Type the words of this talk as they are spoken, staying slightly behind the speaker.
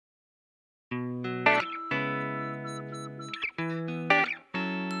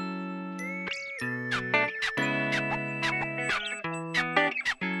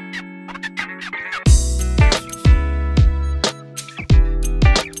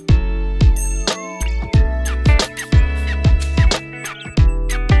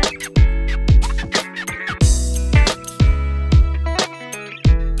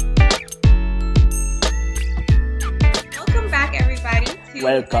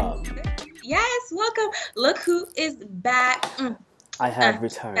Welcome. Yes, welcome. Look who is back. I have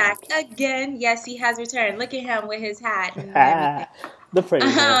returned. Back again. Yes, he has returned. Look at him with his hat and everything. The praise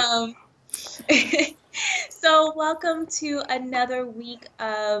man. Um, so welcome to another week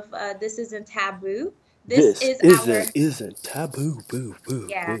of This Isn't Taboo. This Is our isn't taboo. Boo boo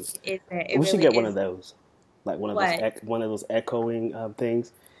yeah, boo. it We should really get one of is. those, like What? one of those echoing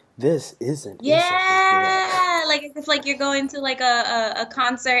things. This isn't. Yeah, like as if like you're going to like a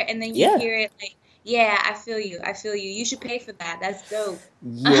concert and then you Yeah. hear it like, yeah, I feel you. I feel you. You should pay for that. That's dope.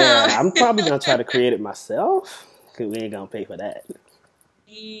 Yeah, I'm probably gonna try to create it myself because we ain't gonna pay for that.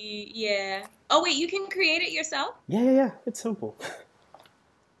 Yeah. Oh wait, you can create it yourself? Yeah. It's simple.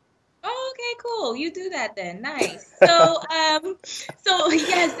 Oh, okay, cool. You do that then. Nice. So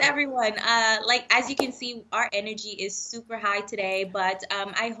yes, everyone. Like as you can see, our energy is super high today, but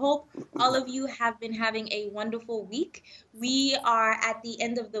I hope all of you have been having a wonderful week. We are at the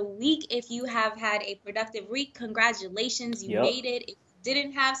end of the week. If you have had a productive week, congratulations, you Yep. made it. If you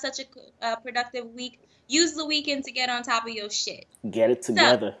didn't have such a productive week, use the weekend to get on top of your shit. Get it So,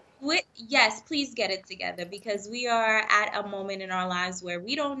 together. yes, please get it together because we are at a moment in our lives where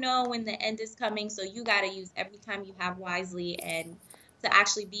we don't know when the end is coming. So you got to use every time you have wisely and to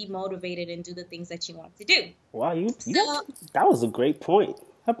actually be motivated and do the things that you want to do. Wow, So, that was a great point.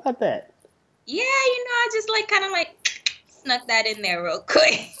 How about that? yeah, I just like kind of like snuck that in there real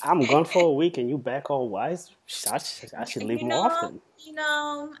quick. I'm gone for a week and you back all wise. I should leave more often.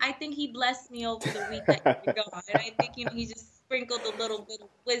 I think he blessed me over the week that you were gone. And I think, he just sprinkled a little bit of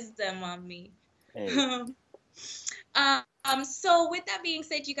wisdom on me. Hey. So with that being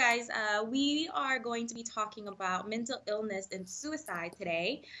said, you guys, we are going to be talking about mental illness and suicide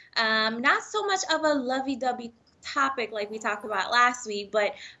today. Not so much of a lovey-dovey topic like we talked about last week,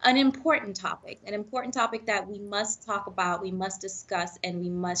 but an important topic that we must talk about, we must discuss, and we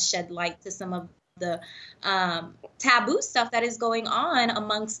must shed light to some of the taboo stuff that is going on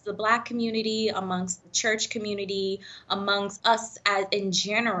amongst the Black community, amongst the church community, amongst us as in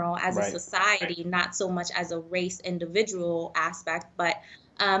general as a society, not so much as a race individual aspect, but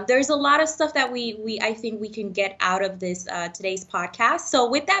there's a lot of stuff that I think we can get out of this today's podcast. So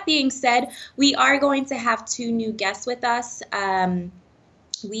with that being said, we are going to have two new guests with us.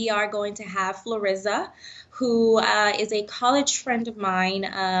 We are going to have Floriza, who is a college friend of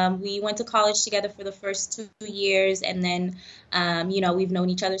mine. We went to college together for the first 2 years, and then, we've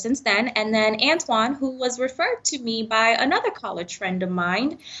known each other since then. And then Antoine, who was referred to me by another college friend of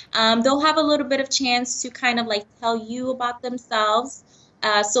mine. They'll have a little bit of chance to kind of like tell you about themselves.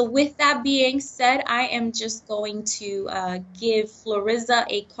 So with that being said, I am just going to give Floriza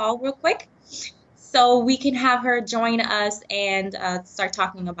a call real quick so we can have her join us and start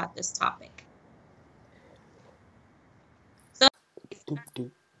talking about this topic. So,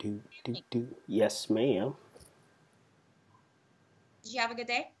 Yes, ma'am. did you have a good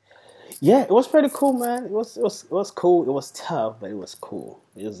day? Yeah, it was pretty cool, man. It was cool. It was tough, but it was cool.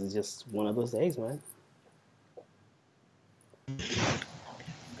 It was just one of those days, man.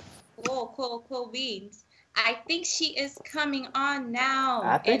 Cool beans. I think she is coming on now.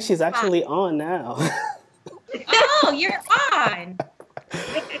 I think she's actually on now. Oh, you're on.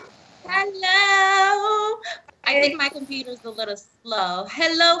 Hello. I think my computer's a little slow.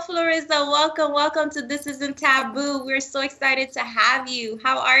 Hello, Floriza. Welcome to This Isn't Taboo. We're so excited to have you.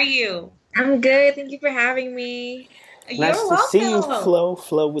 How are you? I'm good. Thank you for having me. Nice to see you,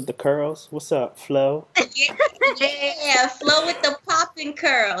 Flo with the curls. What's up, Flo? Yeah, Flo with the popping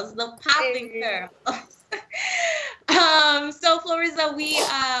curls. So Floriza, we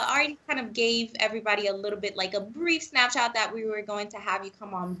already kind of gave everybody a little bit like a brief snapshot that we were going to have you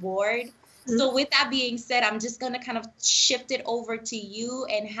come on board. Mm-hmm. So with that being said, I'm just going to kind of shift it over to you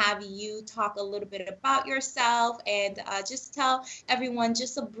and have you talk a little bit about yourself and just tell everyone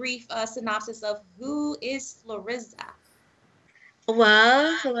just a brief synopsis of who is Floriza.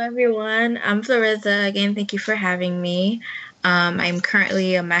 Well, hello everyone. I'm Floriza. Again, thank you for having me. I'm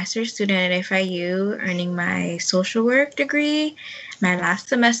currently a master's student at FIU, earning my social work degree, my last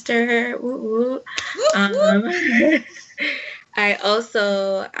semester. I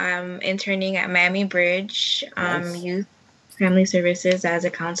also am interning at Miami Bridge Youth Family Services as a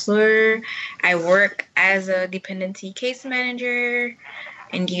counselor. I work as a dependency case manager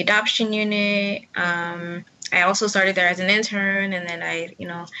in the adoption unit. I also started there as an intern, and then I,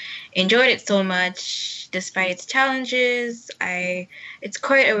 enjoyed it so much despite its challenges. It's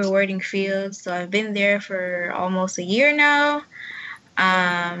quite a rewarding field, so I've been there for almost a year now.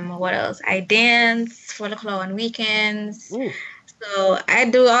 What else? I dance for the club on weekends. Ooh. So I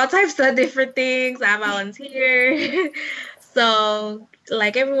do all types of different things. I volunteer. So,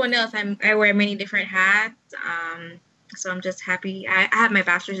 like everyone else, I wear many different hats. So I'm just happy. I have my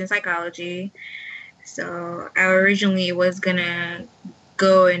bachelor's in psychology. So I originally was gonna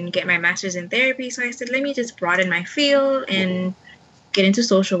go and get my master's in therapy. So I said, let me just broaden my field and get into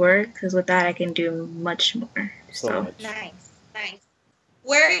social work, because with that I can do much more. So nice, nice.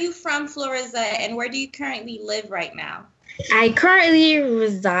 Where are you from, Floriza, and where do you currently live right now? I currently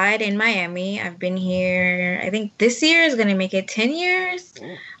reside in Miami. I've been here, I think this year is going to make it 10 years.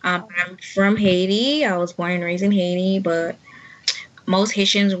 I'm from Haiti. I was born and raised in Haiti, but most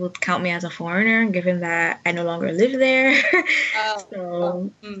Haitians would count me as a foreigner, given that I no longer live there.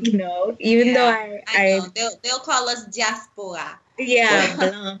 So, you know, even though I know. They'll call us diaspora.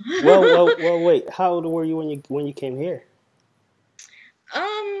 Yeah. Well, wait. How old were you when you came here?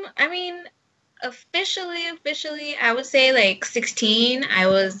 I mean, officially, I would say like 16. I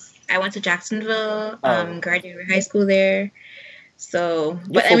went to Jacksonville, graduated high school there. So,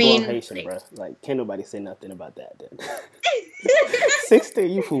 but I mean, Haitian, bro. Like, can't nobody say nothing about that. Then 16,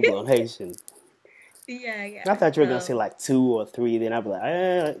 you full blown Haitian. Yeah. I thought you were gonna say like 2 or 3. Then I'd be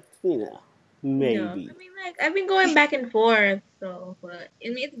like, you know, maybe. No, I mean, like I've been going back and forth. So, but I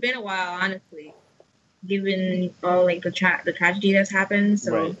mean, it's been a while, honestly, given all like the tragedy that's happened.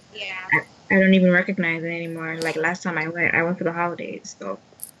 So yeah. I don't even recognize it anymore. Like last time I went for the holidays, so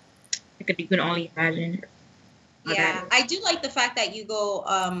you can only imagine. Yeah, I do like the fact that you go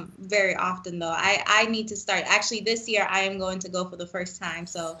very often though. I need to start. Actually, this year I am going to go for the first time,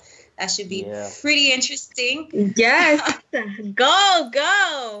 so that should be pretty interesting. Yes,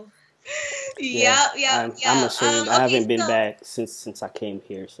 go. Yep. I'm ashamed. I haven't been back since I came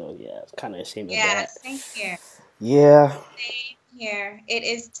here, so yeah, it's kind of ashamed of that. Yeah, same here. Yeah. Same here. It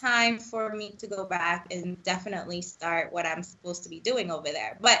is time for me to go back and definitely start what I'm supposed to be doing over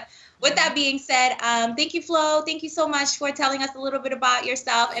there. But with that being said, thank you, Flo. Thank you so much for telling us a little bit about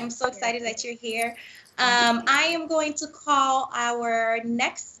yourself. I'm so excited that you're here. I am going to call our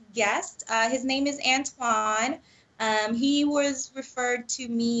next guest. His name is Antoine. He was referred to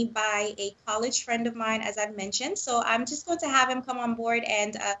me by a college friend of mine, as I've mentioned. So I'm just going to have him come on board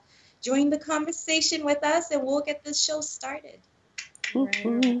and join the conversation with us, and we'll get this show started.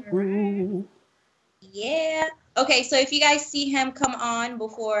 Right. Yeah. Okay, so if you guys see him come on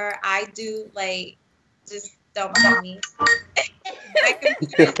before I do, like, just don't mind me. My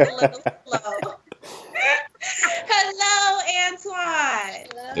computer's a little slow. Hello, Antoine.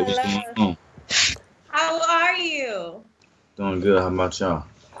 Hey, what's going on? How are you? Doing good. How about y'all?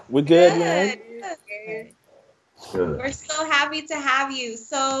 We're good, man. Good. We're so happy to have you.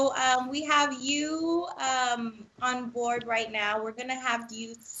 So we have you on board right now. We're going to have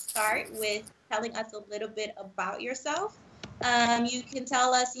you start with telling us a little bit about yourself. You can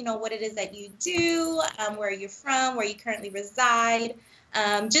tell us, what it is that you do, where you're from, where you currently reside,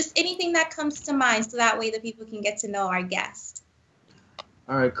 just anything that comes to mind, so that way the people can get to know our guest.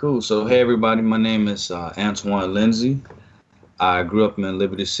 All right, cool. So, hey, everybody. My name is Antoine Lindsay. I grew up in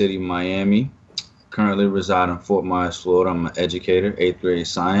Liberty City, Miami. Currently reside in Fort Myers, Florida. I'm an educator, 8th grade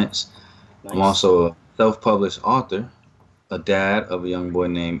science. Nice. I'm also a self-published author, a dad of a young boy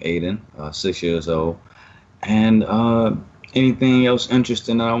named Aiden, 6 years old. And anything else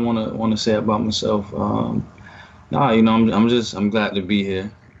interesting that I want to say about myself? I'm glad to be here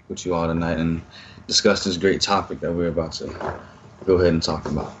with you all tonight and discuss this great topic that we're about to go ahead and talk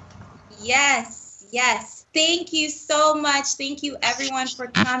about. Yes. Thank you so much. Thank you, everyone, for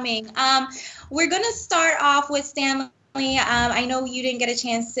coming. We're going to start off with Stanley. I know you didn't get a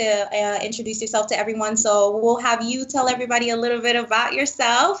chance to introduce yourself to everyone, so we'll have you tell everybody a little bit about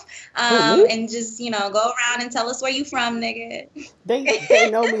yourself, and just, go around and tell us where you from, nigga. They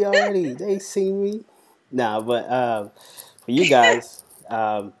know me already. They seen me. But for you guys,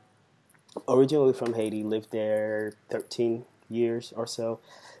 originally from Haiti, lived there 13 years or so,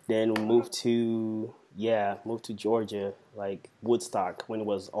 then moved to Georgia, like Woodstock, when it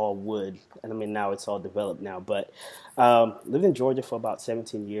was all wood, and I mean now it's all developed now, but lived in Georgia for about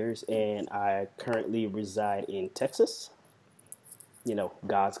 17 years, and I currently reside in Texas,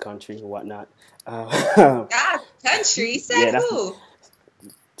 God's country and whatnot. God's country? Said who?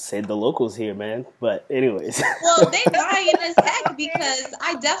 Said the locals here, man. But anyways. Well, they lying as heck, because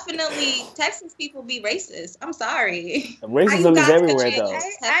Texas people be racist. I'm sorry. Racism is everywhere, though.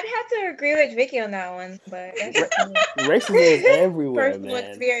 I'd have to agree with Vicky on that one, but racism is everywhere, personal man.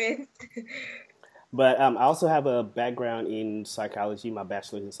 experience. But I also have a background in psychology, my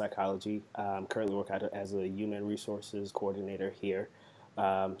bachelor's in psychology. Currently work as a human resources coordinator here.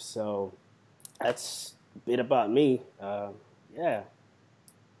 So that's a bit about me. Yeah.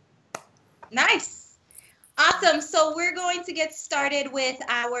 Nice. Awesome. So we're going to get started with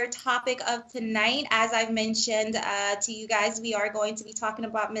our topic of tonight. As I've mentioned to you guys, we are going to be talking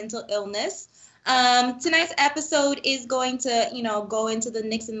about mental illness. Tonight's episode is going to, go into the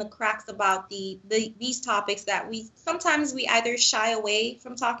nicks and the cracks about these topics that we either shy away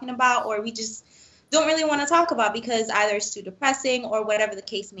from talking about, or we just don't really want to talk about because either it's too depressing or whatever the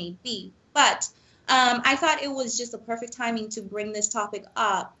case may be. But I thought it was just a perfect timing to bring this topic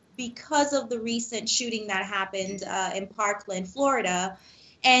up because of the recent shooting that happened in Parkland, Florida.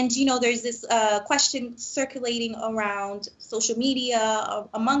 And, there's this question circulating around social media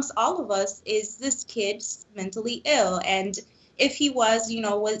amongst all of us: is this kid mentally ill? And if he was,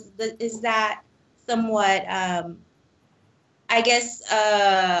 is that somewhat, I guess,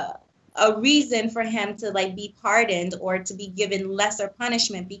 a reason for him to be pardoned or to be given lesser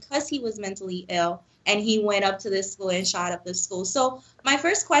punishment because he was mentally ill and he went up to this school and shot up the school? So my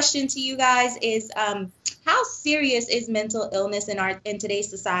first question to you guys is, how serious is mental illness in today's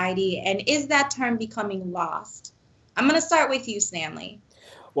society, and is that term becoming lost? I'm going to start with you, Stanley.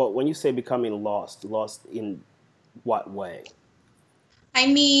 Well, when you say becoming lost in what way? I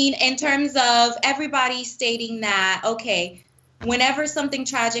mean, in terms of everybody stating that, okay, whenever something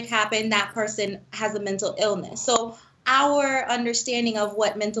tragic happened, that person has a mental illness. So our understanding of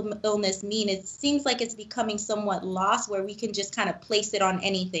what mental illness means, it seems like it's becoming somewhat lost, where we can just kind of place it on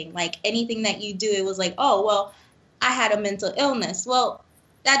anything. Like anything that you do, it was like, oh, well, I had a mental illness. Well,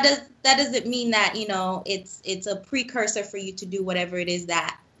 that doesn't mean that, it's a precursor for you to do whatever it is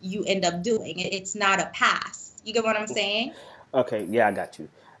that you end up doing. It's not a pass. You get what I'm saying? Okay, yeah, I got you.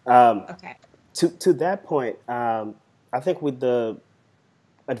 Okay. To that point, I think with the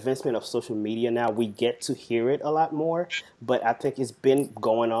advancement of social media now, we get to hear it a lot more, but I think it's been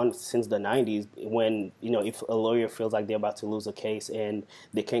going on since the 90s when, if a lawyer feels like they're about to lose a case and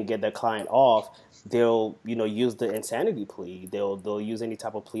they can't get their client off, they'll, use the insanity plea. They'll use any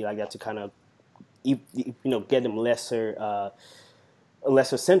type of plea like that to kind of, get them a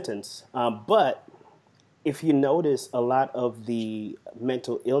lesser sentence. But if you notice, a lot of the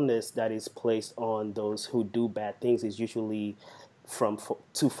mental illness that is placed on those who do bad things is usually from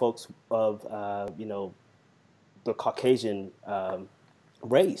two folks of, the Caucasian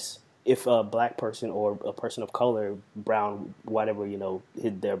race. If a black person or a person of color, brown, whatever,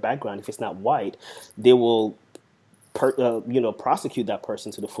 their background, if it's not white, they will, prosecute that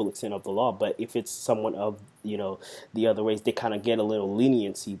person to the full extent of the law. But if it's someone of, the other race, they kind of get a little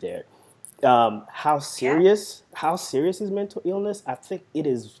leniency there. How serious is mental illness? I think it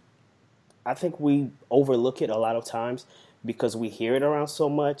is. I think we overlook it a lot of times because we hear it around so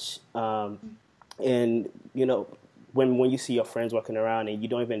much. And when you see your friends walking around and you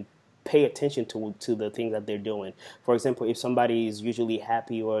don't even pay attention to the things that they're doing. For example, if somebody is usually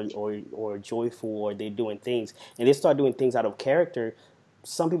happy or joyful, or they're doing things and they start doing things out of character,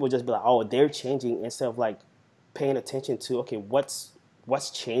 some people just be like, oh, they're changing, instead of paying attention to, okay, what's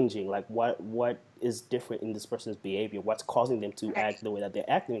changing? Like what is different in this person's behavior? What's causing them to act the way that they're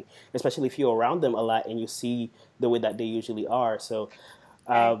acting? Especially if you're around them a lot and you see the way that they usually are. So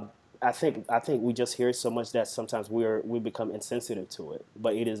I think we just hear so much that sometimes we become insensitive to it.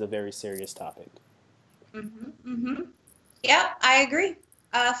 But it is a very serious topic. Yep, I agree.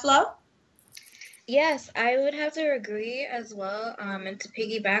 Flo? Yes, I would have to agree as well. And to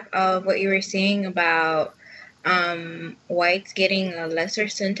piggyback of what you were saying about whites getting a lesser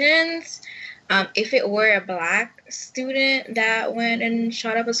sentence. If it were a black student that went and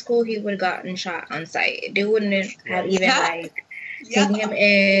shot up a school, he would have gotten shot on sight. They wouldn't have even taken him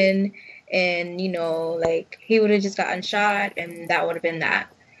in, and he would have just gotten shot, and that would have been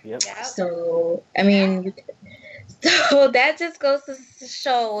that. Yep. So I mean, so that just goes to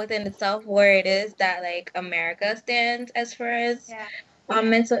show within itself where it is that America stands as far as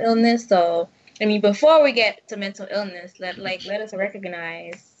mental illness. So I mean, before we get to mental illness, let us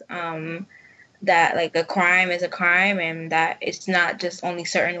recognize that a crime is a crime, and that it's not just only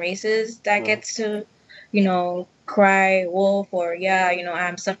certain races that gets to, cry wolf, or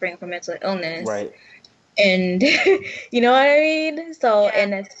I'm suffering from mental illness. Right. And you know what I mean? So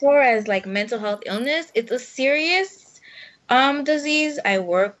and as far as mental health illness, it's a serious disease. I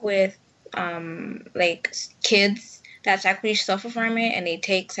work with kids that actually suffer from it, and they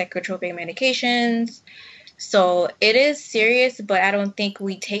take psychotropic medications. So it is serious, but I don't think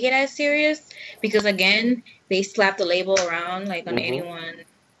we take it as serious because, again, they slap the label around on anyone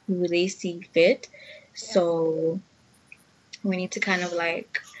who they see fit. So we need to kind of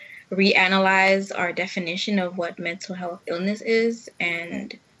reanalyze our definition of what mental health illness is,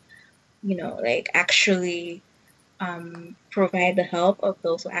 and actually provide the help of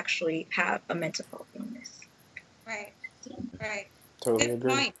those who actually have a mental health illness. Right. Right. Totally Good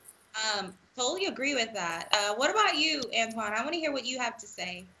agree. point. Totally agree with that. What about you, Antoine? I want to hear what you have to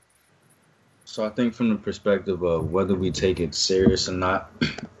say. So I think from the perspective of whether we take it serious or not,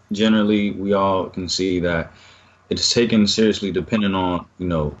 generally we all can see that it's taken seriously depending on,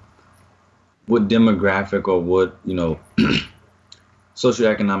 what demographic or what,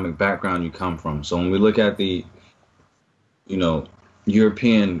 socioeconomic background you come from. So when we look at the, you know,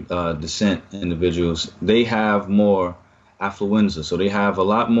 European descent individuals, they have more affluenza. So they have a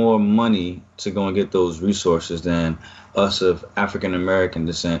lot more money to go and get those resources than us of African American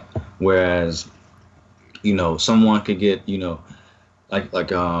descent. Whereas, someone could get, like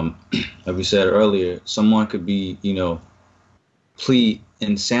we said earlier, someone could be, plead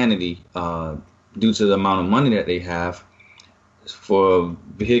insanity due to the amount of money that they have for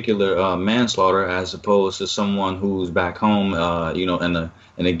vehicular manslaughter, as opposed to someone who's back home,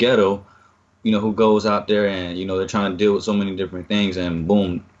 in a ghetto, who goes out there and they're trying to deal with so many different things, and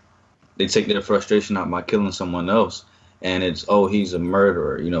boom, they take their frustration out by killing someone else, and it's, oh, he's a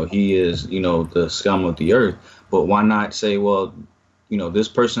murderer, he is, the scum of the earth. But why not say, well, this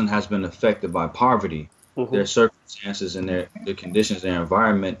person has been affected by poverty. Hmm. Their circumstances and their conditions, their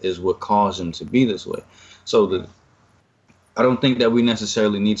environment is what caused them to be this way. So I don't think that we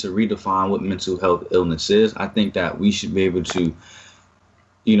necessarily need to redefine what mental health illness is. I think that we should be able to,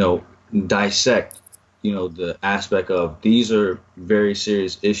 you know, dissect, the aspect of these are very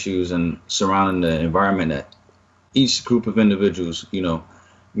serious issues and surrounding the environment that each group of individuals,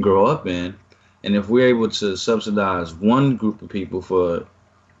 grow up in. And if we're able to subsidize one group of people for,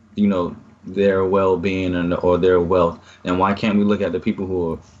 their well-being or their wealth, and why can't we look at the people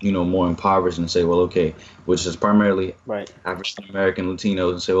who are, more impoverished and say, well, okay, which is primarily Right. African American,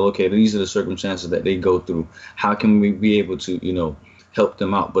 Latinos, and say, well, okay, these are the circumstances that they go through. How can we be able to, help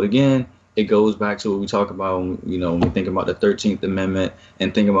them out? But again, it goes back to what we talk about, when we think about the 13th Amendment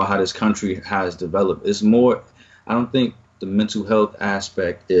and think about how this country has developed. It's more, I don't think the mental health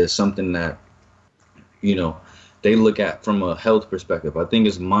aspect is something that, they look at from a health perspective. I think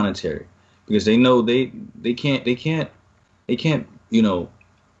it's monetary, because they know they can't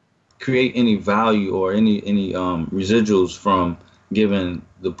create any value or any residuals from giving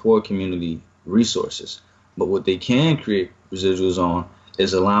the poor community resources. But what they can create residuals on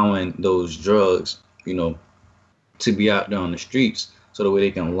is allowing those drugs, to be out there on the streets, so the way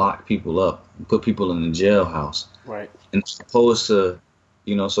they can lock people up and put people in the jailhouse. Right. And as opposed to,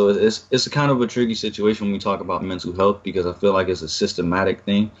 so it's a kind of a tricky situation when we talk about mental health, because I feel like it's a systematic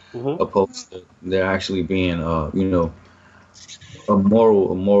thing, Hmm. opposed to there actually being, a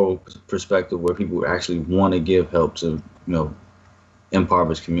moral perspective where people actually want to give help to,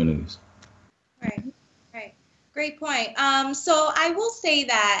 impoverished communities. Right, right. Great point. So I will say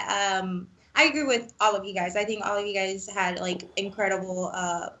that I agree with all of you guys. I think all of you guys had like incredible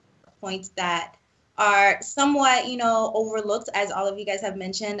points that are somewhat, overlooked, as all of you guys have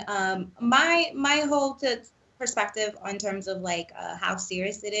mentioned. My whole perspective in terms of like how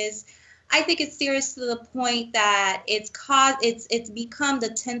serious it is. I think it's serious to the point that it's become the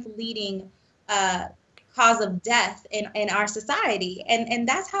 10th leading uh, cause of death in our society, and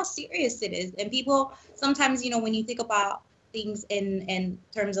that's how serious it is. And people sometimes, when you think about things in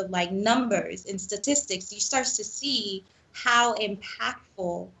terms of like numbers and statistics, you start to see how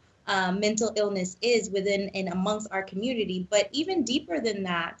impactful mental illness is within and amongst our community. But even deeper than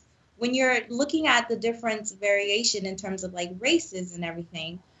that, when you're looking at the different variation in terms of like races and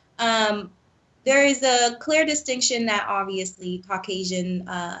everything, um, there is a clear distinction that obviously Caucasian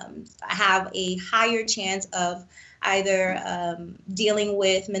have a higher chance of either dealing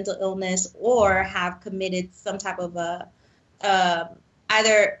with mental illness or have committed some type of uh,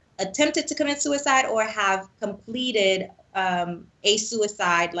 either attempted to commit suicide or have completed a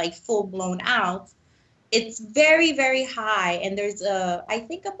suicide like full blown out. It's very, very high. And there's I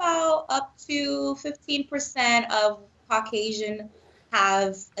think about up to 15% of Caucasian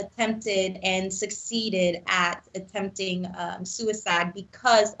have attempted and succeeded at attempting suicide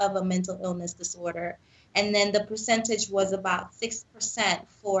because of a mental illness disorder. And then the percentage was about 6%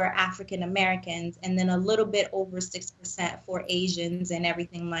 for African Americans, and then a little bit over 6% for Asians and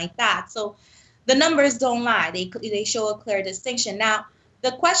everything like that. So the numbers don't lie. They show a clear distinction. Now,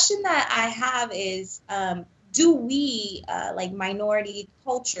 the question that I have is, do we, like minority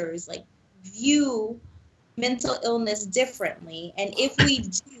cultures, like view mental illness differently? And if we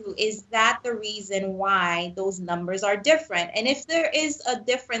do, is that the reason why those numbers are different? And if there is a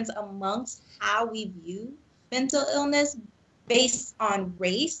difference amongst how we view mental illness based on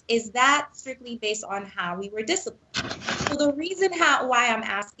race? Is that strictly based on how we were disciplined? So the reason why I'm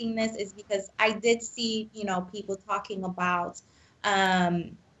asking this is because I did see, people talking about,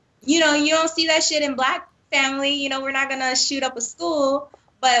 you don't see that shit in Black family. We're not gonna shoot up a school,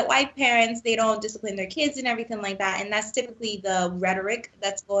 but white parents, they don't discipline their kids and everything like that. And that's typically the rhetoric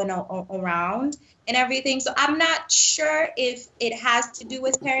that's going around and everything. So I'm not sure if it has to do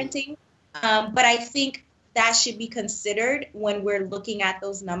with parenting, but I think that should be considered when we're looking at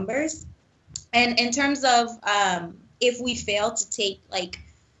those numbers. And in terms of if we fail to take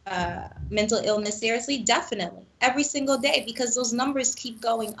mental illness seriously, definitely every single day, because those numbers keep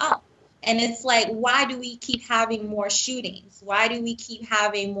going up. And it's like, why do we keep having more shootings? Why do we keep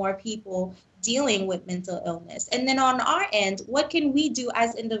having more people dealing with mental illness? And then on our end, what can we do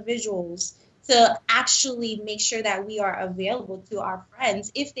as individuals to actually make sure that we are available to our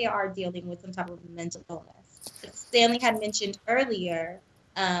friends if they are dealing with some type of mental illness? Stanley had mentioned earlier,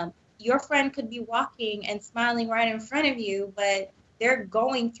 your friend could be walking and smiling right in front of you, but they're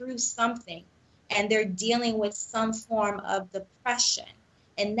going through something and they're dealing with some form of depression.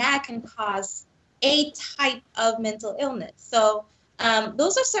 And that can cause a type of mental illness. So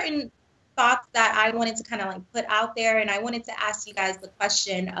those are certain thoughts that I wanted to kind of put out there. And I wanted to ask you guys the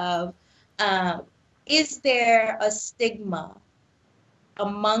question of, is there a stigma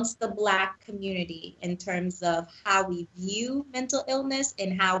amongst the Black community in terms of how we view mental illness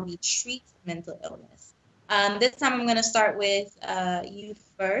and how we treat mental illness? This time I'm going to start with you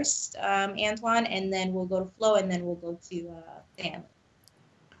first, Antoine, and then we'll go to Flo, and then we'll go to Stanley.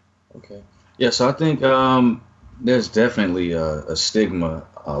 Okay. Yeah, so I think there's definitely a stigma,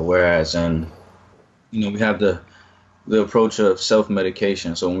 whereas we have the approach of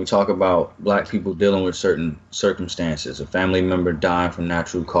self-medication. So when we talk about Black people dealing with certain circumstances, a family member dying from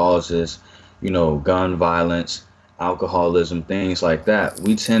natural causes, gun violence, alcoholism, things like that,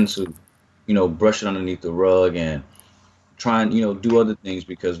 we tend to, brush it underneath the rug and try and, do other things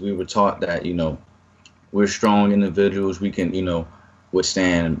because we were taught that, we're strong individuals, we can,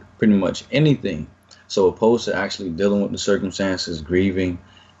 withstand pretty much anything. So opposed to actually dealing with the circumstances, grieving,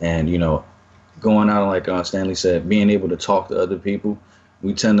 and, going out, like Stanley said, being able to talk to other people,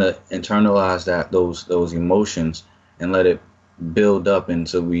 we tend to internalize those emotions and let it build up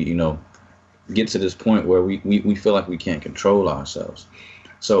until we, get to this point where we feel like we can't control ourselves.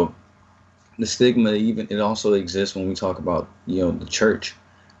 So the stigma, it also exists when we talk about, the church.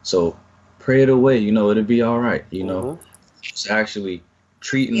 So pray it away, it'll be all right, Mm-hmm. It's actually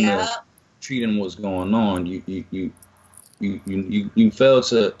treating what's going on. You fail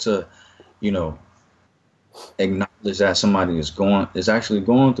to acknowledge that somebody is actually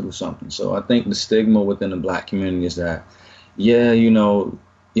going through something. So I think the stigma within the Black community is that,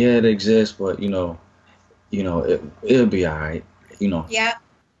 it exists, but it'll be all right.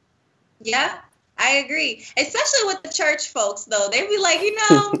 Yeah, I agree. Especially with the church folks, though. They be like,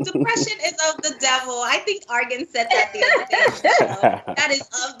 depression is of the devil. I think Argan said that the other day. That is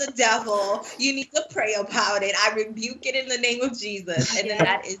of the devil. You need to pray about it. I rebuke it in the name of Jesus. And then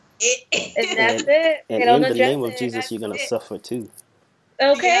that is it. And that's it. And in the name of Jesus, you're going to suffer too.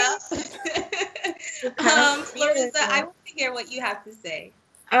 Okay. Yeah. Clarissa, I want to hear what you have to say.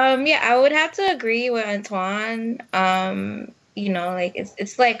 Yeah, I would have to agree with Antoine.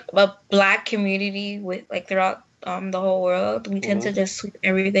 It's like a Black community with throughout the whole world. We tend to just sweep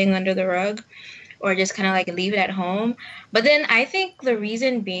everything under the rug or just kind of leave it at home. But then I think the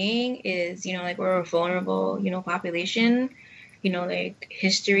reason being is, we're a vulnerable, population.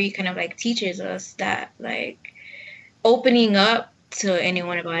 History kind of teaches us that opening up to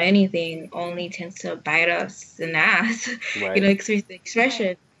anyone about anything only tends to bite us in the ass, Right. excuse the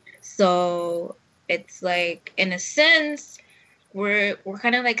expression. So it's in a sense, we're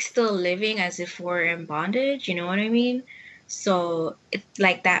kind of still living as if we're in bondage, you know what I mean? So it's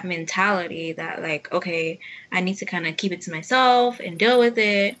that mentality that okay, I need to kind of keep it to myself and deal with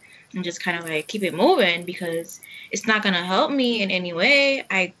it and just kind of keep it moving because it's not going to help me in any way.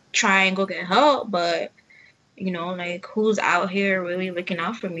 I try and go get help, but who's out here really looking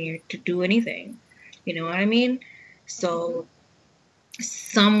out for me to do anything? You know what I mean? So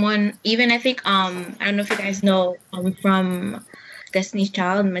someone, even I think, I don't know if you guys know, from Destiny's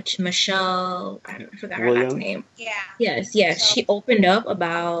Child, Michelle, I forgot her last name. Yeah. Yes. She opened up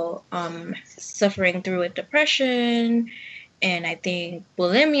about suffering through with depression and I think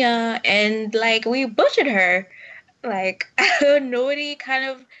bulimia, and we butchered her. Nobody kind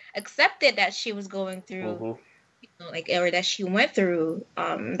of accepted that she was going through, or that she went through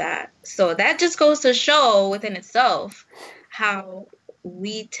that. So that just goes to show within itself how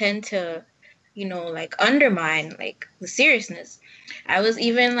we tend to like undermine like the seriousness. I was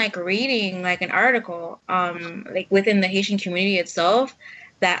even like reading like an article like within the Haitian community itself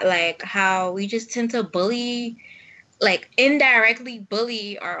that like how we just tend to bully, like indirectly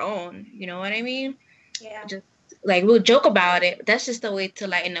bully our own, you know what I mean? Yeah. Just like we'll joke about it. That's just a way to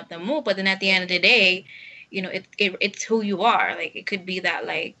lighten up the mood. But then at the end of the day, it's who you are. Like it could be that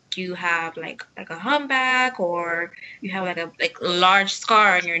like you have like a humpback, or you have like a large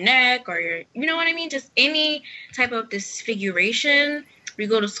scar on your neck, or you know what I mean? Just any type of disfiguration. We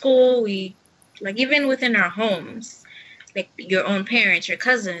go to school, we like even within our homes, like your own parents, your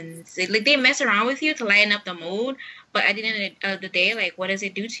cousins, they mess around with you to lighten up the mood. But at the end of the day, like what does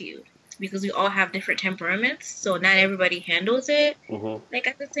it do to you? Because we all have different temperaments, so not everybody handles it like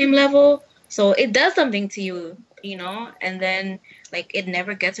at the same level. So it does something to you, and then like it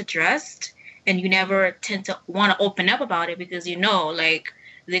never gets addressed, and you never tend to want to open up about it because like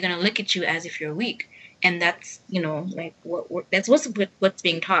they're gonna look at you as if you're weak, and that's like that's what's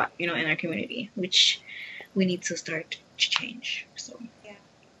being taught in our community, which we need to start to change. So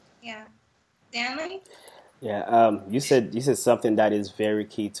yeah, Stanley. Yeah, you said something that is very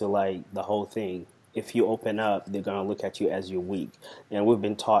key to like the whole thing. If you open up, they're gonna look at you as you're weak, and we've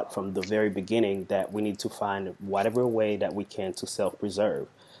been taught from the very beginning that we need to find whatever way that we can to self-preserve,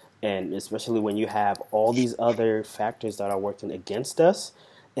 and especially when you have all these other factors that are working against us,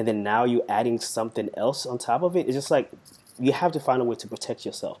 and then now you adding something else on top of it. It's just like you have to find a way to protect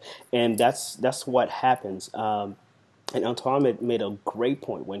yourself, and that's what happens. And Antoine made a great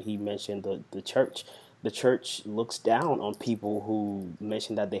point when he mentioned the church. The church looks down on people who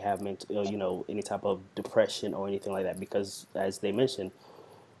mention that they have any type of depression or anything like that, because, as they mentioned,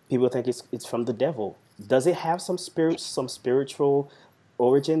 people think it's from the devil. Does it have some spiritual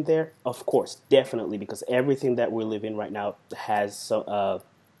origin there? Of course, definitely, because everything that we're living right now has a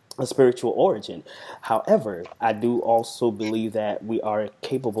spiritual origin. However, I do also believe that we are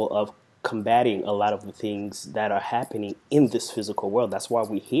capable of combating a lot of the things that are happening in this physical world. That's why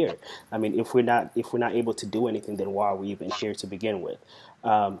we're here. I mean, if we're not able to do anything, then why are we even here to begin with?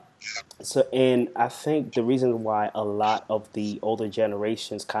 So, and I think the reason why a lot of the older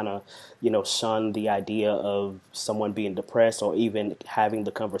generations kind of, shun the idea of someone being depressed or even having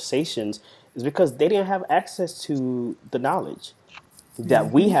the conversations is because they didn't have access to the knowledge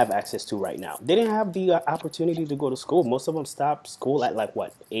that we have access to right now. They didn't have the opportunity to go to school. Most of them stopped school at like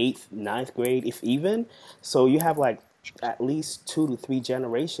what, eighth, ninth grade, if even. So you have like at least 2 to 3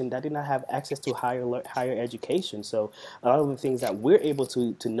 generations that did not have access to higher education. So a lot of the things that we're able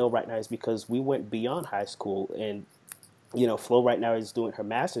to know right now is because we went beyond high school. And Flo right now is doing her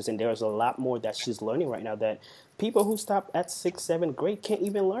master's, and there's a lot more that she's learning right now that people who stopped at 6th, 7th grade can't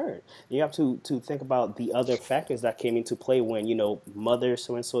even learn. You have to think about the other factors that came into play when, mother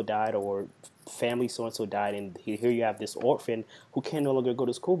so and so died or family so and so died, and here you have this orphan who can no longer go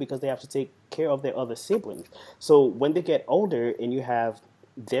to school because they have to take care of their other siblings. So when they get older and you have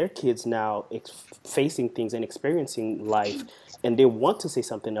their kids now facing things and experiencing life, and they want to say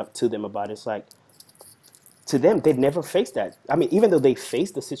something up to them about it, it's like, to them, they'd never faced that. I mean, even though they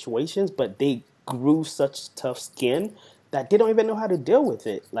faced the situations, but they grew such tough skin that they don't even know how to deal with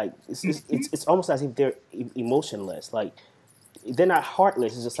it. Like it's almost as if they're emotionless. Like they're not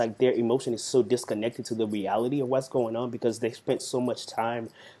heartless. It's just like their emotion is so disconnected to the reality of what's going on because they spent so much time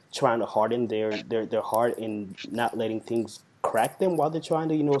trying to harden their heart and not letting things crack them while they're trying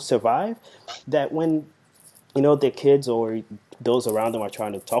to survive. That when their kids or those around them are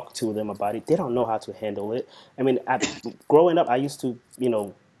trying to talk to them about it, they don't know how to handle it. I mean, growing up, I used to,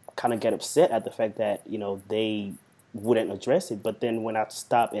 kind of get upset at the fact that, they wouldn't address it. But then when I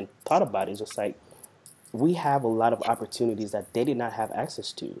stopped and thought about it, it's just like, we have a lot of opportunities that they did not have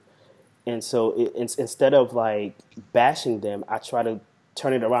access to. And so instead of like bashing them, I try to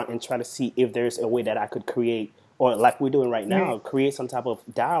turn it around and try to see if there's a way that I could create, or like we're doing right now, create some type of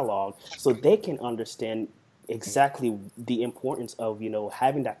dialogue so they can understand exactly the importance of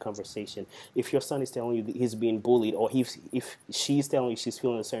having that conversation. If your son is telling you that he's being bullied, or if she's telling you she's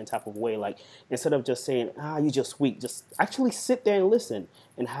feeling a certain type of way, like instead of just saying you're just weak, just actually sit there and listen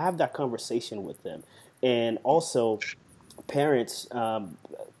and have that conversation with them. And also parents,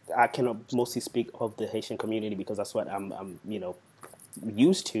 I can mostly speak of the Haitian community because that's what I'm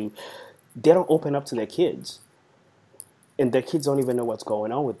used to. They don't open up to their kids, and their kids don't even know what's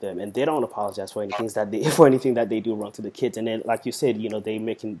going on with them, and they don't apologize for anything that they do wrong to the kids. And then, like you said, they're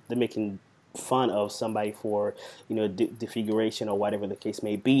making fun of somebody for disfiguration or whatever the case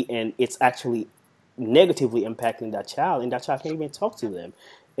may be, and it's actually negatively impacting that child, and that child can't even talk to them,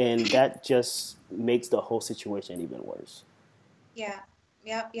 and that just makes the whole situation even worse. Yeah.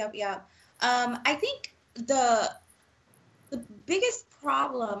 Yep. I think the biggest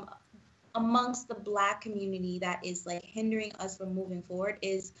problem amongst the Black community that is like hindering us from moving forward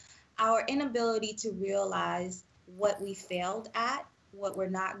is our inability to realize what we failed at, what we're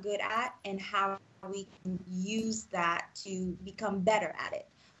not good at, and how we can use that to become better at it.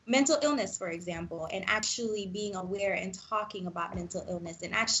 Mental illness, for example, and actually being aware and talking about mental illness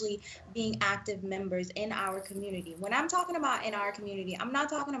and actually being active members in our community. When I'm talking about in our community, I'm not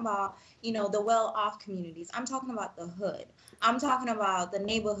talking about, the well-off communities. I'm talking about the hood. I'm talking about the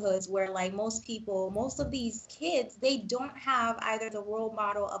neighborhoods where like most of these kids, they don't have either the role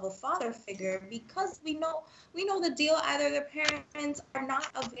model of a father figure because we know the deal, either their parents are not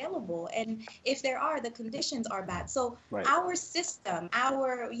available, and if there are, the conditions are bad. So Right. our system,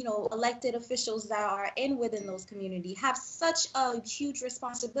 our elected officials that are within those communities have such a huge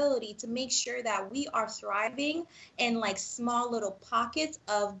responsibility to make sure that we are thriving in like small little pockets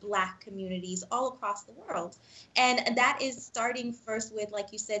of Black communities all across the world. And that is starting first with,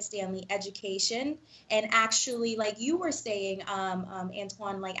 like you said, Stanley, education, and actually, like you were saying,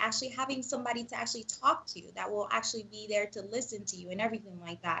 Antoine, like actually having somebody to actually talk to that will actually be there to listen to you and everything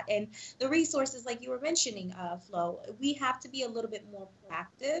like that. And the resources, like you were mentioning, Flo, we have to be a little bit more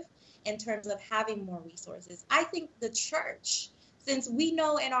proactive in terms of having more resources. I think the church, since we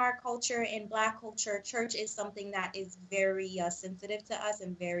know in our culture, in Black culture, church is something that is very sensitive to us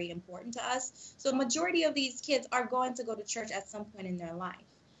and very important to us. So majority of these kids are going to go to church at some point in their life.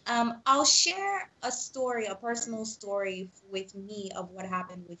 I'll share a story, a personal story with me of what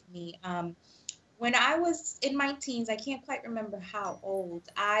happened with me. When I was in my teens, I can't quite remember how old,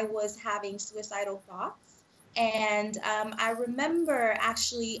 I was having suicidal thoughts. And I remember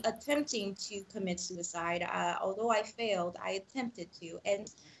actually attempting to commit suicide. Although I failed, I attempted to. And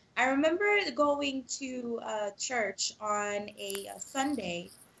I remember going to church on a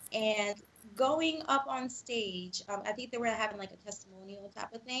Sunday and going up on stage. I think they were having like a testimonial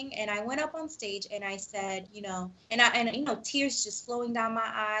type of thing. And I went up on stage and I said, tears just flowing down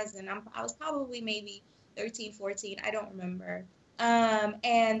my eyes. And I was probably maybe 13, 14. I don't remember.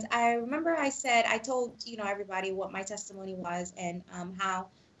 And I remember I told, everybody what my testimony was, and how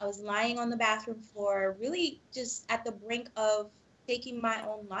I was lying on the bathroom floor, really just at the brink of taking my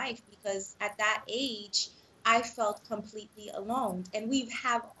own life, because at that age, I felt completely alone. And we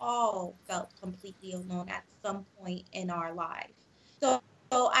have all felt completely alone at some point in our life. So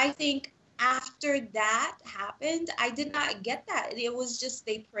I think after that happened, I did not get that. It was just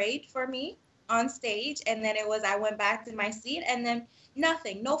they prayed for me on stage, and then I went back to my seat, and then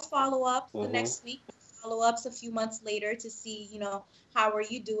nothing, no follow-ups the next week, follow-ups a few months later to see, how are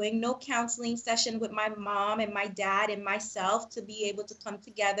you doing? No counseling session with my mom and my dad and myself to be able to come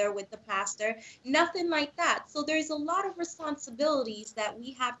together with the pastor, nothing like that. So there's a lot of responsibilities that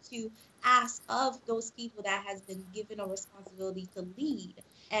we have to ask of those people that has been given a responsibility to lead.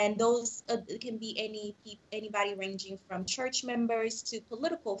 And those can be anybody ranging from church members to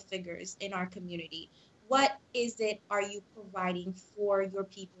political figures in our community. What is it are you providing for your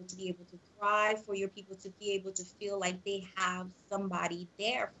people to be able to thrive, for your people to be able to feel like they have somebody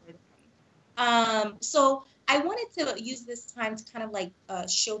there for them? So I wanted to use this time to kind of like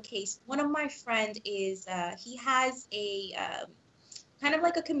showcase one of my friend is he has a kind of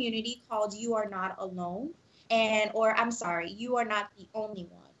like a community called You Are Not Alone, You Are Not the Only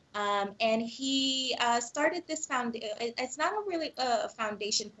One. And he started this it's not really a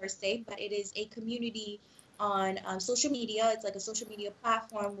foundation per se, but it is a community on social media. It's like a social media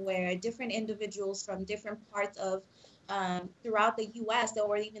platform where different individuals from different parts of throughout the U.S.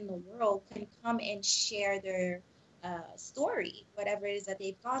 or even the world can come and share their story, whatever it is that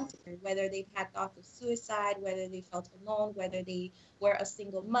they've gone through, whether they've had thoughts of suicide, whether they felt alone, whether they were a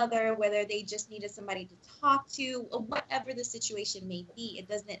single mother, whether they just needed somebody to talk to, or whatever the situation may be. It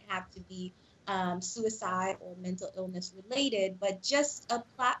doesn't have to be suicide or mental illness related, but just a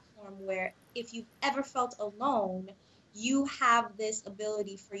platform where if you've ever felt alone, you have this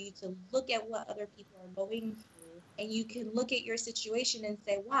ability for you to look at what other people are going through, and you can look at your situation and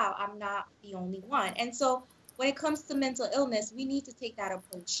say, wow, I'm not the only one. And so when it comes to mental illness, we need to take that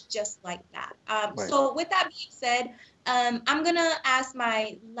approach just like that. Right. So with that being said, I'm going to ask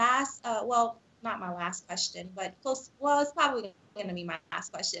my last, not my last question, but close. Well, it's probably going to be my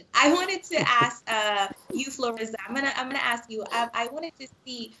last question. I wanted to ask you, Florissa. I'm gonna ask you. I wanted to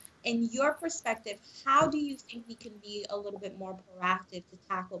see, in your perspective, how do you think we can be a little bit more proactive to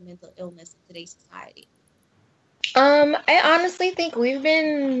tackle mental illness in today's society? I honestly think we've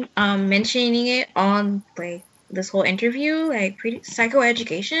been mentioning it on like this whole interview, like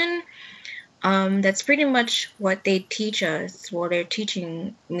psychoeducation. That's pretty much what they teach us, what they're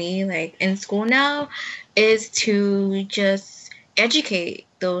teaching me, like in school now, is to just educate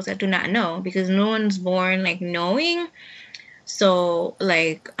those that do not know, because no one's born like knowing. So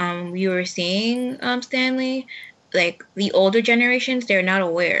like you were saying, Stanley, like the older generations, they're not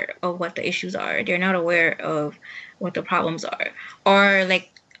aware of what the issues are. They're not aware of what the problems are. Or like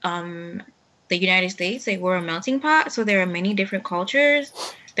the United States, like we're a melting pot, so there are many different cultures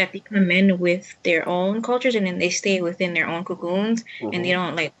that they come in with their own cultures, and then they stay within their own cocoons, and they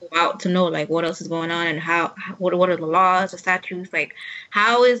don't like go out to know like what else is going on and what are the laws, the statutes, like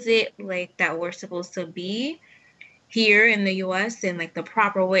how is it like that we're supposed to be here in the US in like the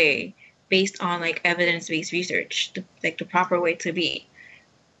proper way based on like evidence-based research, like the proper way to be.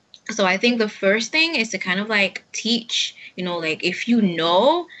 So I think the first thing is to kind of like teach, like if you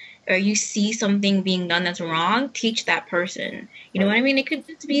know or you see something being done that's wrong, teach that person. You know what I mean? It could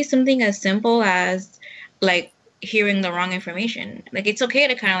just be something as simple as like hearing the wrong information. Like it's okay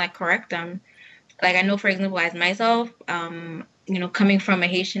to kind of like correct them. Like I know, for example, as myself, coming from a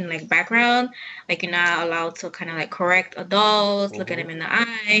Haitian like background, like you're not allowed to kind of like correct adults, look at them in the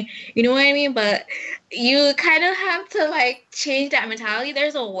eye, you know what I mean? But you kind of have to like change that mentality.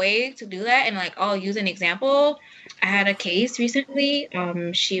 There's a way to do that, and like I'll use an example. I had a case recently.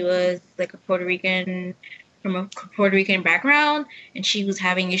 She was like a Puerto Rican from a Puerto Rican background, and she was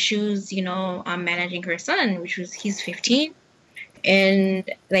having issues, managing her son, he's 15. And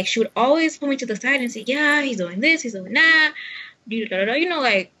like she would always pull me to the side and say, yeah, he's doing this, he's doing that,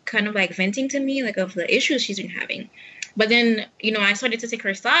 like kind of like venting to me like of the issues she's been having. But then, I started to take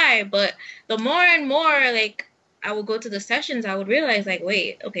her side, but the more and more like I would go to the sessions, I would realize like,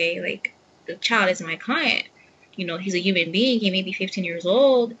 wait, okay, like the child is my client. He's a human being. He may be 15 years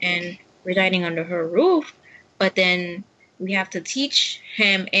old and residing under her roof, but then we have to teach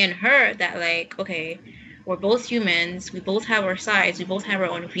him and her that like, okay, we're both humans. We both have our sides. We both have our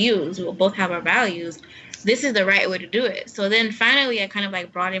own views. We both have our values. This is the right way to do it. So then finally I kind of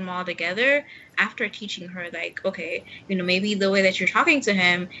like brought him all together after teaching her like, okay, maybe the way that you're talking to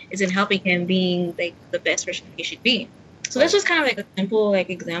him isn't helping him being like the best version he should be. So that's just kind of like a simple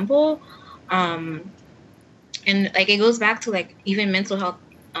like example. And like it goes back to like even mental health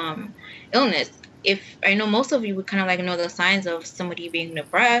illness. If I know most of you would kind of like know the signs of somebody being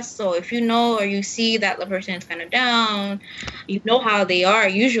depressed. So if you know or you see that the person is kind of down, you know how they are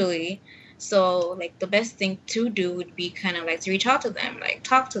usually. So like the best thing to do would be kind of like to reach out to them, like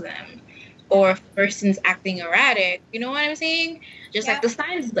talk to them. Or if the person's acting erratic, you know what I'm saying? Just like the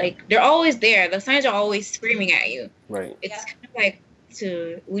signs, like they're always there. The signs are always screaming at you. Right. It's kind of like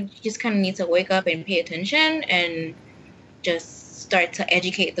we just kind of need to wake up and pay attention and just start to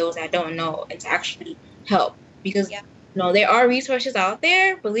educate those that don't know and to actually help, because there are resources out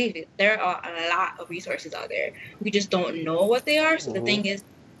there. Believe it, there are a lot of resources out there. We just don't know what they are. So the thing is,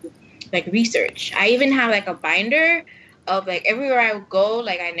 like research. I even have like a binder of like everywhere I go,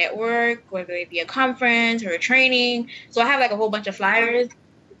 like I network, whether it be a conference or a training. So I have like a whole bunch of flyers.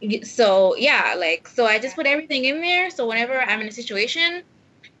 So so I just put everything in there. So whenever I'm in a situation,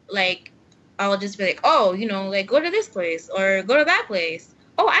 like I'll just be like, oh, like go to this place or go to that place.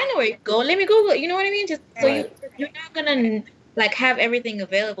 Oh, I know where you go. Let me Google it. You know what I mean? Just so you're not gonna like have everything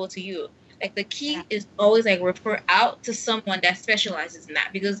available to you. Like the key is always like refer out to someone that specializes in that,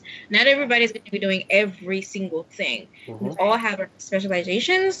 because not everybody's going to be doing every single thing. We all have our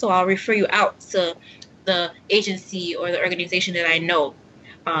specializations, so I'll refer you out to the agency or the organization that I know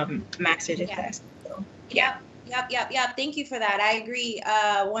masters it best. So, Yep. Thank you for that. I agree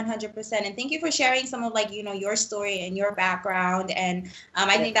 100%. And thank you for sharing some of like, your story and your background. And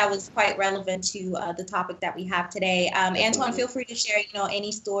I think that was quite relevant to the topic that we have today. Antoine, feel free to share,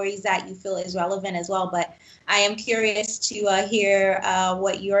 any stories that you feel is relevant as well. But I am curious to hear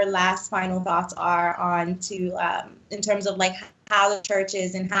what your last final thoughts are on in terms of like how the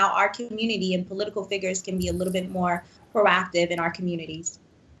churches and how our community and political figures can be a little bit more proactive in our communities.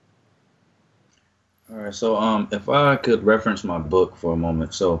 All right, so if I could reference my book for a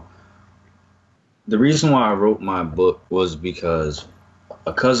moment. So the reason why I wrote my book was because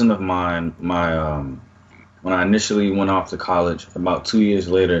a cousin of mine, when I initially went off to college, about 2 years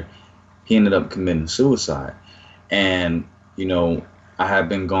later, he ended up committing suicide. And, I had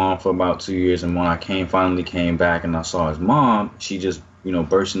been gone for about 2 years, and when I finally came back and I saw his mom, she just,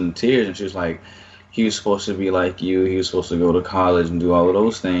 burst into tears, and she was like, he was supposed to be like you, he was supposed to go to college and do all of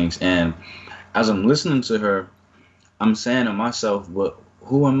those things. And as I'm listening to her, I'm saying to myself, but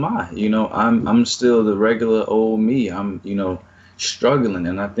who am I? I'm still the regular old me. I'm, struggling.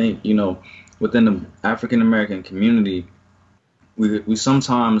 And I think, within the African American community, we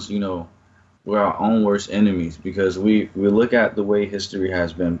sometimes, we're our own worst enemies because we look at the way history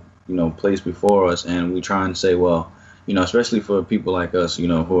has been, placed before us, and we try and say, well, especially for people like us,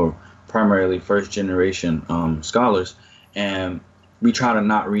 who are primarily first generation scholars, and we try to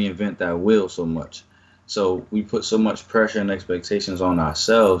not reinvent that wheel so much. So we put so much pressure and expectations on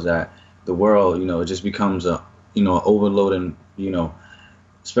ourselves that the world, it just becomes a, overloading,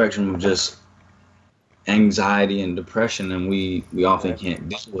 spectrum of just anxiety and depression, and we often can't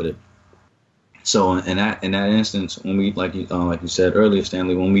deal with it. So in that instance, when we like you said earlier,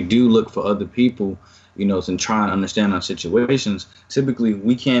 Stanley, when we do look for other people, to try and understand our situations, typically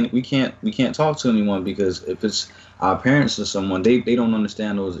we can't talk to anyone because if it's our parents or someone, they don't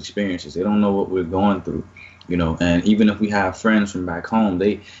understand those experiences. They don't know what we're going through, And even if we have friends from back home,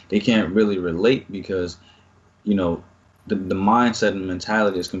 they can't really relate because the mindset and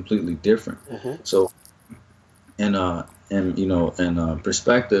mentality is completely different. So in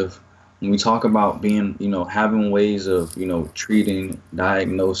perspective, when we talk about being, having ways of, treating,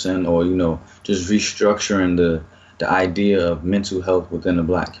 diagnosing, or, just restructuring the idea of mental health within the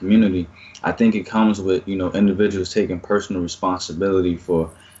Black community, I think it comes with, individuals taking personal responsibility for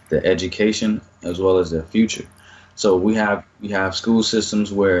their education as well as their future. So we have school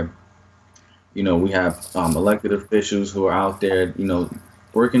systems where, we have elected officials who are out there,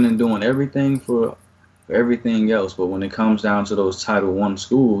 working and doing everything for everything else. But when it comes down to those Title I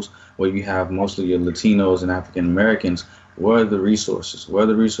schools where you have mostly your Latinos and African Americans, where are the resources? Where are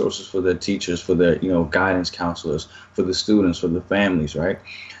the resources for their teachers, for their, guidance counselors, for the students, for the families, right?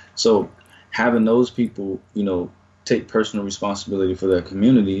 So having those people, take personal responsibility for their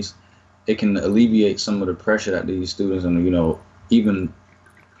communities, it can alleviate some of the pressure that these students and, even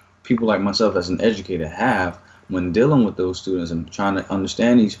people like myself as an educator have when dealing with those students and trying to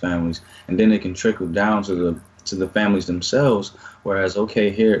understand these families, and then it can trickle down to the families themselves. Whereas, okay,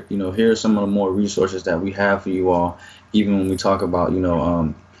 here are some of the more resources that we have for you all. Even when we talk about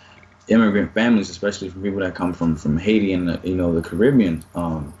immigrant families, especially for people that come from Haiti and the Caribbean,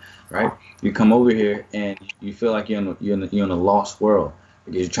 right? You come over here and you feel like you're in a lost world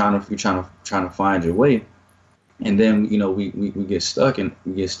because you're trying to find your way, and then we get stuck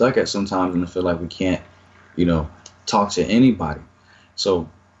at sometimes and feel like we can't talk to anybody. So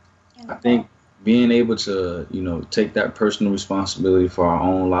I think being able to, take that personal responsibility for our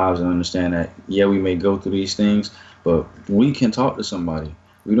own lives and understand that, yeah, we may go through these things, but we can talk to somebody.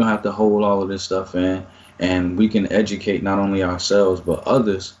 We don't have to hold all of this stuff in, and we can educate not only ourselves, but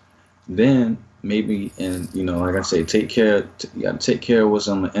others. Then maybe, and, like I say, you got to take care of what's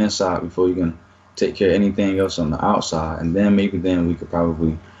on the inside before you can take care of anything else on the outside. And then maybe then we could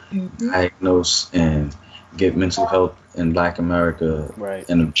probably diagnose and get mental health in Black America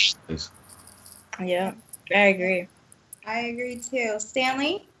in a place. Yeah, I agree. I agree too.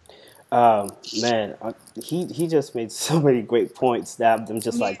 Stanley? Man, he just made so many great points that I'm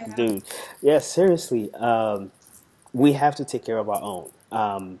just like, dude, yeah, seriously. We have to take care of our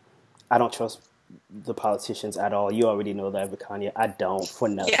own. I don't trust the politicians at all. You already know that, Vikanya. I don't, for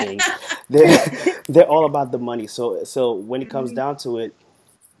nothing. They're all about the money. So when it comes down to it,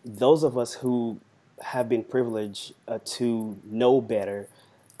 those of us who have been privileged to know better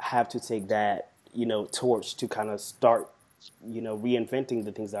have to take that, torch to kind of start, reinventing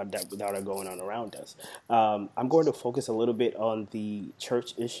the things that are going on around us. I'm going to focus a little bit on the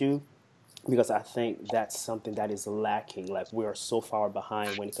church issue because I think that's something that is lacking. Like, we are so far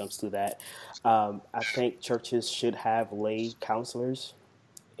behind when it comes to that. I think churches should have lay counselors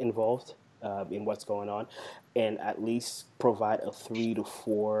involved in what's going on, and at least provide a 3 to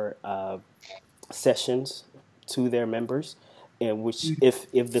 4 sessions to their members, in which if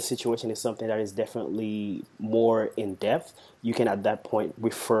the situation is something that is definitely more in depth, you can at that point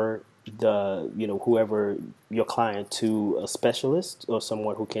refer whoever your client to a specialist or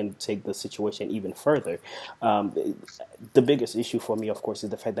someone who can take the situation even further. The biggest issue for me, of course, is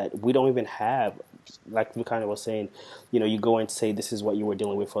the fact that we don't even have, like we kind of was saying, you go and say this is what you were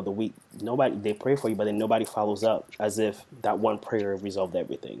dealing with for the week. They pray for you, but then nobody follows up as if that one prayer resolved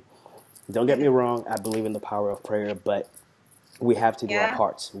everything. Don't get me wrong, I believe in the power of prayer, but we have to do our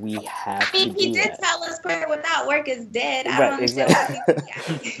parts. We have to do that. He did tell us prayer without work is dead. I Right, don't understand why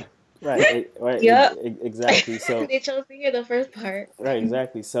people Right, Yep. exactly. So They chose to hear the first part. right,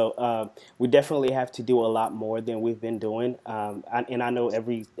 exactly. So we definitely have to do a lot more than we've been doing. And I know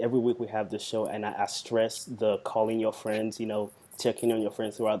every week we have this show, and I stress the calling your friends, checking on your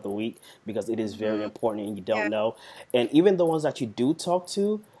friends throughout the week, because it is very important, and you don't know. And even the ones that you do talk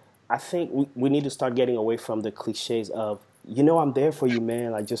to, I think we need to start getting away from the cliches of, I'm there for you,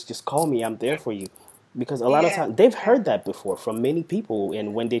 man. Like, just call me. I'm there for you. because a lot of times they've heard that before from many people,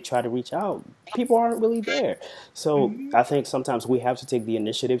 and when they try to reach out, people aren't really there. So I think sometimes we have to take the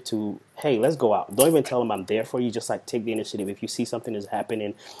initiative to, hey, let's go out. Don't even tell them I'm there for you. Just like take the initiative. If you see something is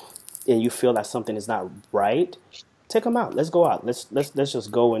happening and you feel that something is not right, take them out. Let's go out. Let's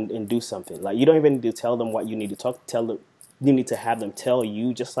just go and do something. Like, you don't even need to tell them what you need to tell them. You need to have them tell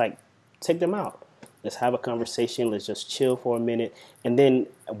you. Just like, take them out. Let's have a conversation. Let's just chill for a minute. And then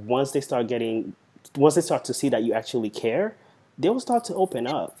once they start to see that you actually care, they will start to open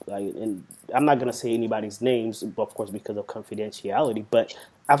up. Like, and I'm not gonna say anybody's names, of course, because of confidentiality. But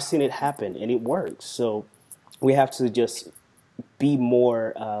I've seen it happen, and it works. So we have to just be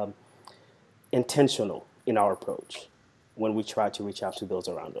more intentional in our approach when we try to reach out to those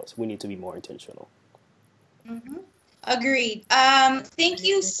around us. We need to be more intentional. Mm-hmm. Agreed. Thank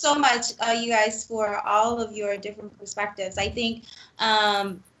you so much, you guys, for all of your different perspectives. I think,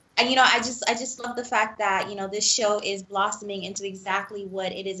 and I just love the fact that this show is blossoming into exactly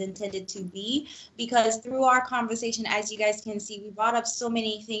what it is intended to be. Because through our conversation, as you guys can see, we brought up so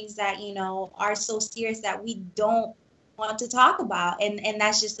many things that are so serious that we don't want to talk about, and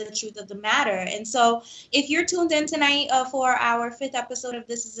that's just the truth of the matter. And so if you're tuned in tonight for our 5th episode of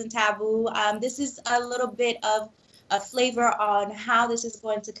This Isn't Taboo, this is a little bit of a flavor on how this is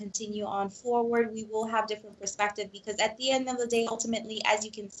going to continue on forward. We will have different perspectives, because at the end of the day, ultimately, as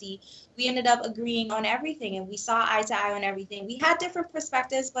you can see, we ended up agreeing on everything, and we saw eye to eye on everything. We had different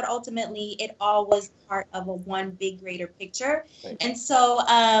perspectives, but ultimately it all was part of a one big greater picture. Right. And so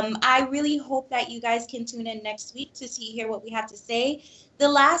I really hope that you guys can tune in next week to hear what we have to say. The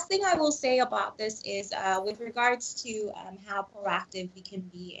last thing I will say about this is with regards to how proactive we can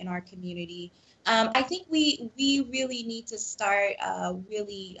be in our community. I think we really need to start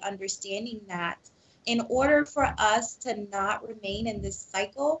really understanding that in order for us to not remain in this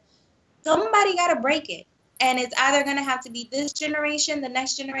cycle, somebody got to break it. And it's either going to have to be this generation, the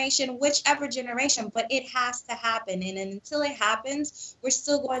next generation, whichever generation, but it has to happen. And until it happens, we're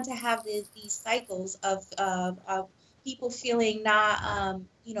still going to have these cycles of people feeling not,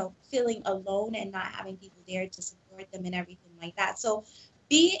 feeling alone and not having people there to support them and everything like that. So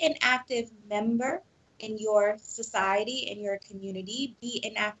be an active member in your society, in your community. Be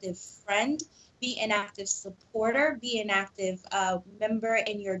an active friend. Be an active supporter. Be an active member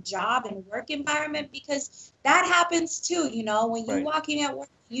in your job and work environment, because that happens too. When you're walking at work,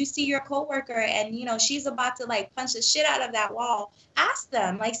 you see your coworker and she's about to punch the shit out of that wall. Ask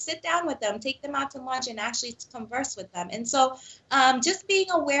them, sit down with them, take them out to lunch, and actually converse with them. And so, just being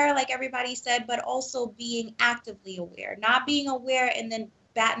aware, like everybody said, but also being actively aware, not being aware and then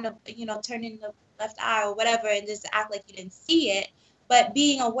turning the left eye or whatever and just act like you didn't see it, but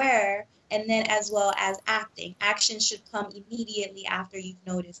being aware, and then as well as acting. Action should come immediately after you've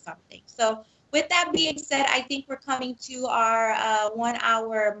noticed something. So with that being said, I think we're coming to our 1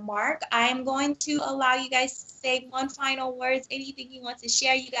 hour mark. I'm going to allow you guys to say one final words, anything you want to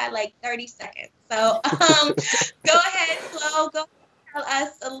share. You got 30 seconds. So go ahead, Flo. Go tell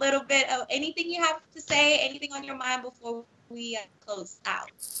us a little bit of anything you have to say, anything on your mind before we close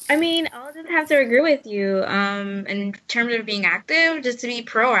out. I mean, I'll just have to agree with you. In terms of being active, just to be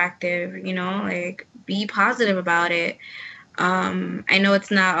proactive, be positive about it. I know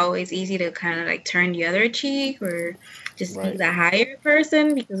it's not always easy to kind of turn the other cheek or just be the higher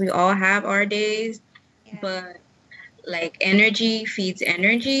person, because we all have our days, but energy feeds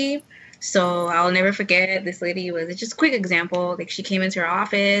energy. So I'll never forget, this lady was just a quick example. She came into her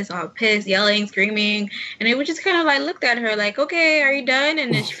office all pissed, yelling, screaming, and I would just kind of looked at her okay, are you done?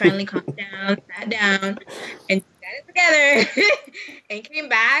 And then she finally calmed down, sat down, and got it together and came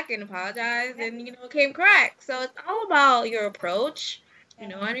back and apologized and came correct. So it's all about your approach, you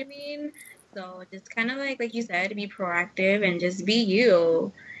know what I mean? So just kind of like you said, be proactive and just be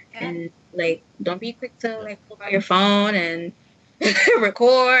you, and don't be quick to pull out your phone and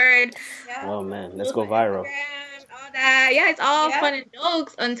record. Oh man, let's go viral. All that. It's all fun and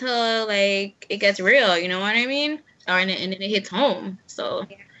jokes until it gets real, you know what I mean? And then it hits home. So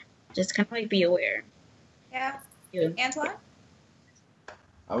just kind of be aware. Yeah. Antoine?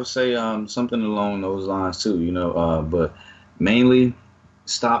 I would say something along those lines too, but mainly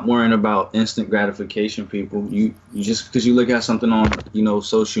stop worrying about instant gratification, people. You just because you look at something on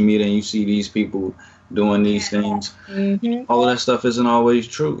social media and you see these people doing these things, all of that stuff isn't always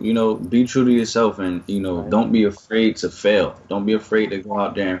true. Be true to yourself, and don't be afraid to fail. Don't be afraid to go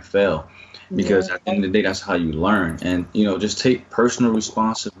out there and fail, because at the end of the day, that's how you learn. And just take personal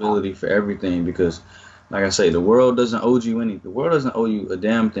responsibility for everything, because like I say, the world doesn't owe you anything. The world doesn't owe you a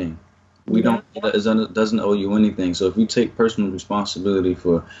damn thing. We don't. It doesn't owe you anything. So if you take personal responsibility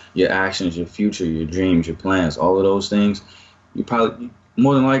for your actions, your future, your dreams, your plans, all of those things, you probably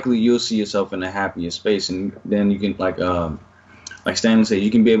more than likely you'll see yourself in a happier space, and then you can like Stanley said,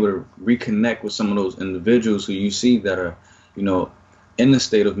 you can be able to reconnect with some of those individuals who you see that are, you know, in the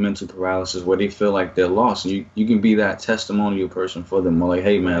state of mental paralysis where they feel like they're lost. And you can be that testimonial person for them. Or like,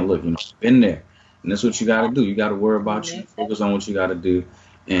 hey man, look, you know, I've been there, and that's what you got to do. You got to worry about you, focus on what you got to do,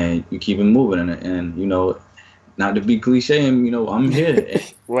 and you keep it moving. And you know, not to be cliche, and you know, I'm here.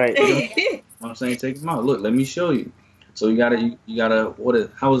 Right. You know what I'm saying? Take them out. Look, let me show you. So you gotta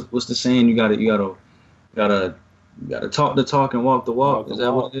what's the saying? You gotta talk the talk and walk the walk. Is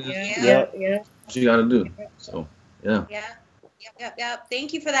that what it is? Yeah. Yeah. What you gotta do. So yeah. Yep.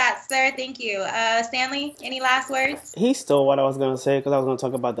 Thank you for that, sir. Thank you. Stanley, any last words? He stole what I was gonna say because I was gonna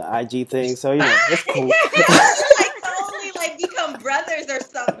talk about the IG thing. So yeah, it's cool. Like totally like become brothers or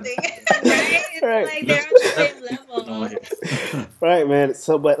something. Right? It's Right. like they're on the same level. Right, man.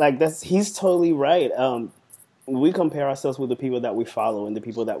 So, but like he's totally right. We compare ourselves with the people that we follow and the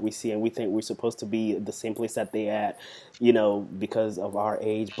people that we see, and we think we're supposed to be the same place that they at, you know, because of our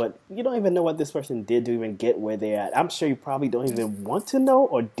age. But you don't even know what this person did to even get where they're at. I'm sure you probably don't even want to know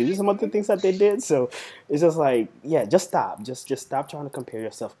or do some of the things that they did. So it's just like, yeah, just stop. Just stop trying to compare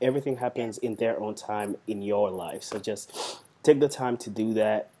yourself. Everything happens in their own time in your life. So just take the time to do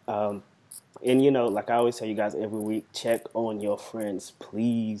that. And, you know, like I always tell you guys every week, check on your friends.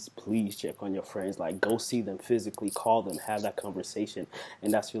 Please check on your friends. Like, go see them physically, call them, have that conversation.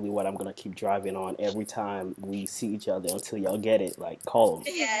 And that's really what I'm going to keep driving on every time we see each other until y'all get it. Like, call them.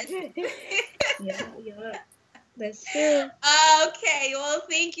 Yes. Yeah. That's true. Okay, well,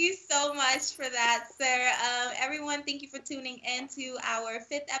 thank you so much for that, sir. Everyone, thank you for tuning in to our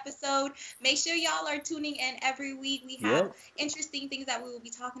 5th episode. Make sure y'all are tuning in every week. We have interesting things that we will be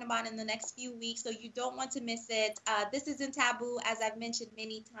talking about in the next few weeks, so you don't want to miss it. This Isn't Taboo, as I've mentioned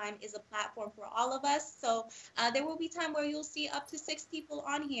many times, is a platform for all of us. So there will be time where you'll see up to 6 people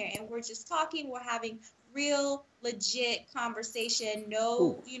on here, and we're just talking. We're having real, legit conversation.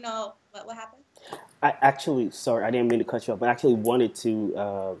 No, you know, what happened? I actually, sorry, I didn't mean to cut you off, but I actually wanted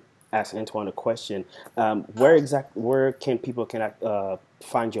to ask Antoine a question. Where can people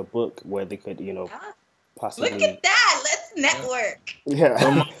find your book where they could, you know, possibly... Look at that! Let's network! Yeah.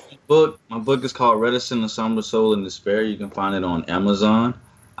 So my book is called Reticent, A Somber Soul in Despair. You can find it on Amazon.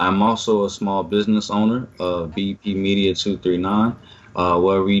 I'm also a small business owner of BP Media 239,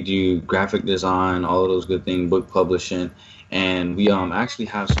 where we do graphic design, all of those good things, book publishing. And we actually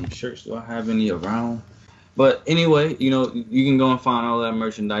have some shirts. Do I have any around? But anyway, you know, you can go and find all that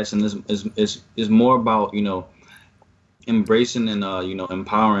merchandise, and this is more about, you know, embracing and you know,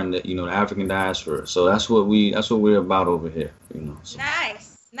 empowering the, you know, the African diaspora. So that's what we're about over here, you know. So. Nice.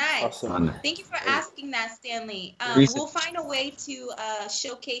 Awesome. Thank you for asking that, Stanley. We'll find a way to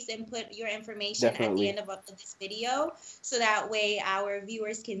showcase and put your information Definitely. at the end of this video, so that way our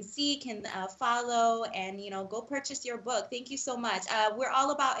viewers can see, can follow, and, you know, go purchase your book. Thank you so much. We're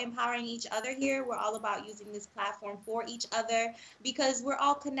all about empowering each other here. We're all about using this platform for each other, because we're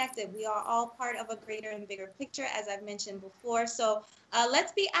all connected. We are all part of a greater and bigger picture, as I've mentioned before. So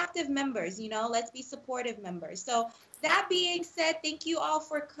let's be active members, you know, let's be supportive members. So that being said, thank you all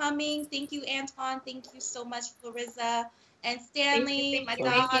for coming. Thank you, Antoine. Thank you so much, Floriza and Stanley.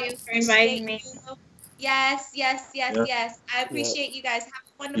 Thank you for inviting me. Yes. I appreciate you guys. Have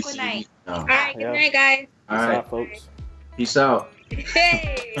a wonderful night. All right, good night, guys. All Peace right, out, folks. Peace out.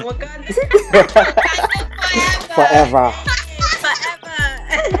 Hey, Wakanda. Forever. Forever.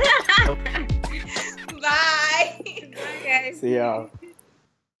 Bye. Bye, guys. See y'all.